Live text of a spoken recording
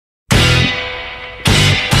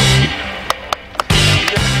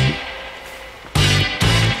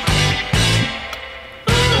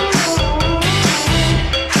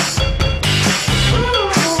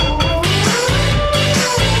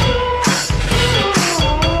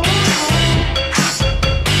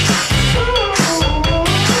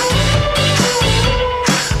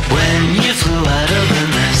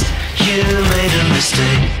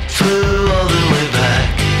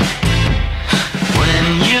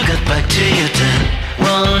back to your den.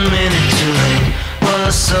 1 minute too late,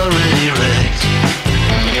 was already wrecked.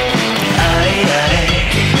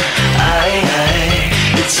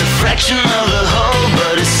 It's a fraction of the whole,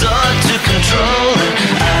 but it's hard to control.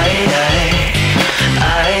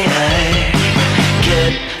 And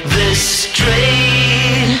get this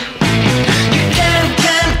straight. You can't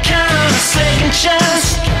count on a second chance.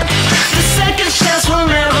 The second chance will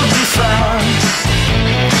never be found.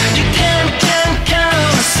 You can't count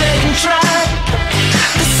on a second try.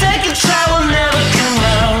 The second try will never come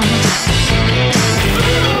round.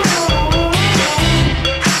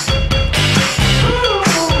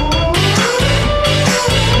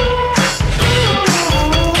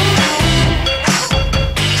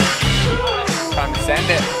 Time to send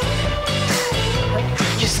it.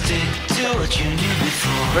 You stick to what you knew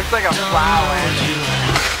before. Looks like a plow landing.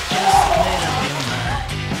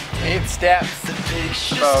 8 steps.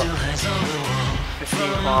 About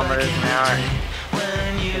 15 kilometers an hour.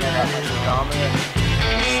 And I got my speedometer.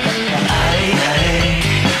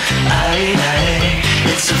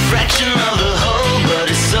 It's a fraction of the whole, but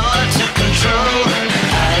it's hard to control.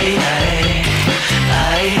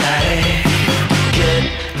 Get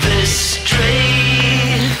this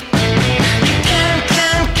straight. You can't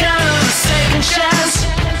count on a second chance.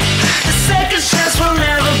 The second chance will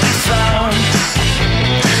never be found.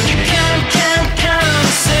 You can't count on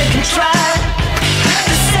a second try.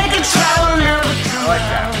 The second try will never come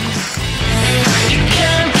around. You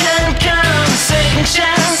can't count on a second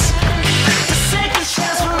chance. The second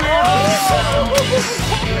chance will never be found.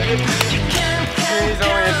 You can't count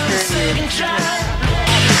on a second try.